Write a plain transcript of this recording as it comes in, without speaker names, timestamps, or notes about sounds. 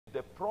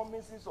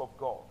promises of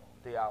God,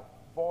 they are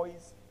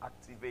voice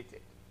activated.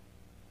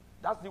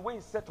 That's the way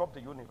he set up the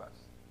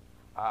universe.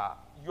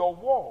 Your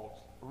world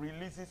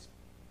releases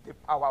the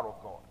power of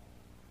God.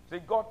 See,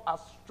 God has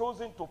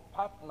chosen to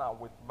partner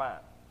with man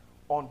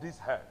on this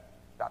earth,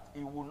 that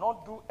he will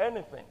not do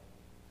anything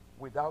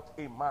without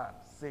a man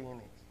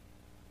saying it.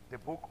 The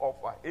book of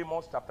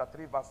Amos chapter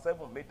 3 verse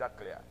 7 made that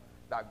clear,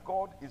 that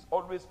God is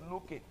always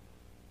looking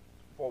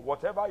for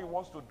whatever he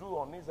wants to do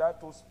on his earth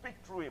to speak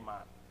through a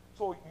man.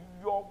 So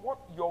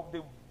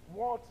the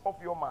words of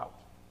your mouth,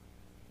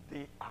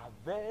 they are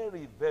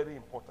very, very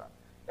important,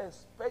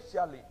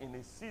 especially in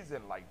a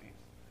season like this.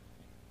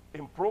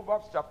 In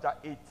Proverbs chapter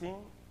 18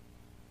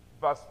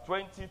 verse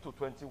 20 to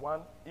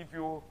 21, if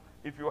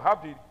you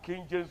have the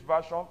King James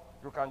Version,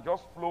 you can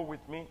just flow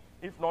with me.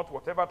 If not,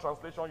 whatever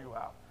translation you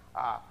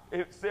have.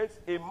 It says,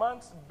 a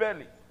man's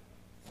belly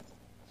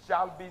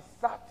shall be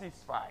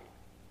satisfied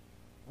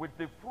with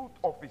the fruit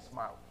of his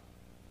mouth,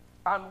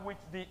 and with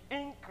the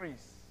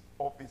increase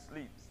of his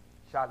lips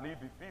shall he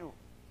be filled.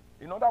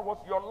 In other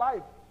words, your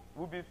life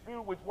will be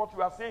filled with what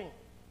you are saying.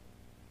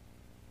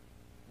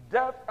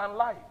 Death and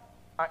life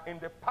are in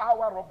the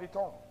power of the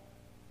tongue.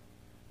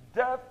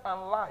 Death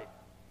and life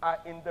are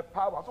in the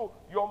power. So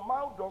your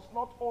mouth does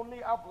not only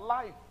have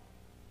life,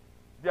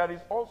 there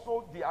is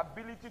also the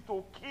ability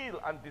to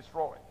kill and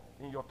destroy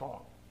in your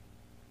tongue.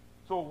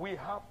 So we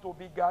have to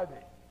be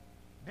guarded.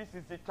 This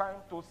is the time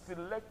to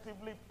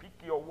selectively pick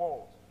your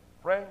words.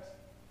 Friends,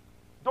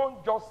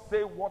 don't just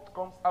say what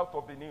comes out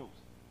of the news.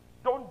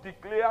 Don't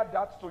declare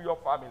that to your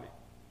family.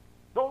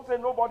 Don't say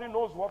nobody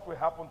knows what will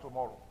happen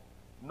tomorrow.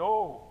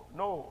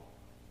 No.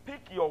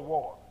 Pick your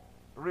word.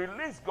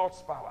 Release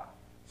God's power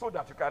so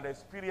that you can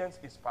experience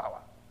his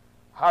power.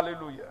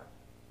 Hallelujah.